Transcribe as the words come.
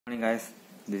Morning guys,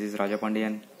 this is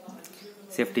Rajapandiyan,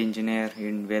 safety engineer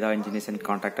in Veda Engineers and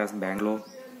Contractors, Bangalore.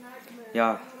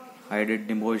 Yeah, I did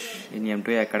NEBOSH in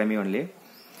M2Y Academy only.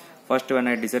 First, when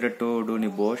I decided to do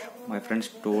NEBOSH, my friends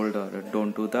told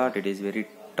don't do that, it is very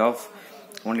tough.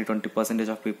 Only 20%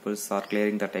 of people are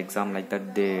clearing that exam, like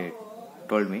that they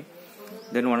told me.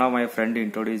 Then one of my friends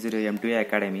introduced M2Y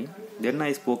Academy. Then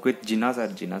I spoke with Jinnah sir.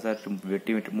 Jinnah sir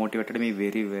motivated me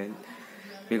very well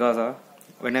because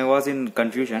when I was in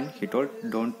confusion, he told,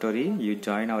 "Don't worry, you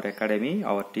join our academy.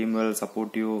 Our team will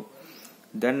support you."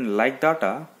 Then like that,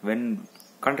 when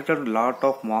conducted a lot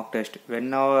of mock test,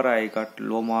 whenever I got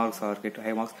low marks or get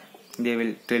high marks, they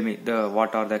will tell me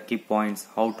what are the key points,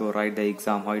 how to write the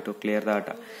exam, how to clear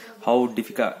that, how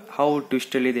difficult, how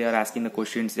twistedly they are asking the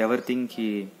questions. Everything he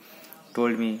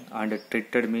told me and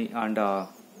treated me and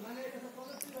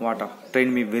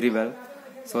trained me very well,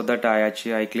 so that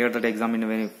I cleared that exam in a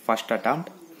very first attempt.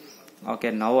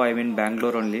 Okay, now I'm in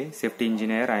Bangalore only, safety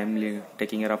engineer. I'm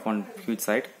taking care of one huge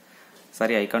site.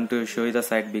 Sorry, I can't show you the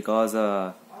site because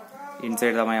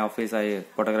inside my office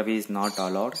photography is not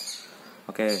allowed.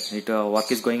 Okay,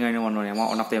 work is going on in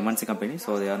one of the MNC company,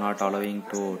 so they are not allowing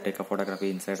to take a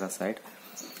photography inside the site.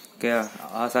 Okay,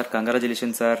 sir,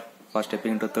 congratulations sir for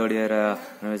stepping into third year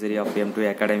anniversary of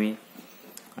M2Y Academy,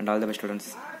 and all the best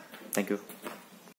students. Thank you.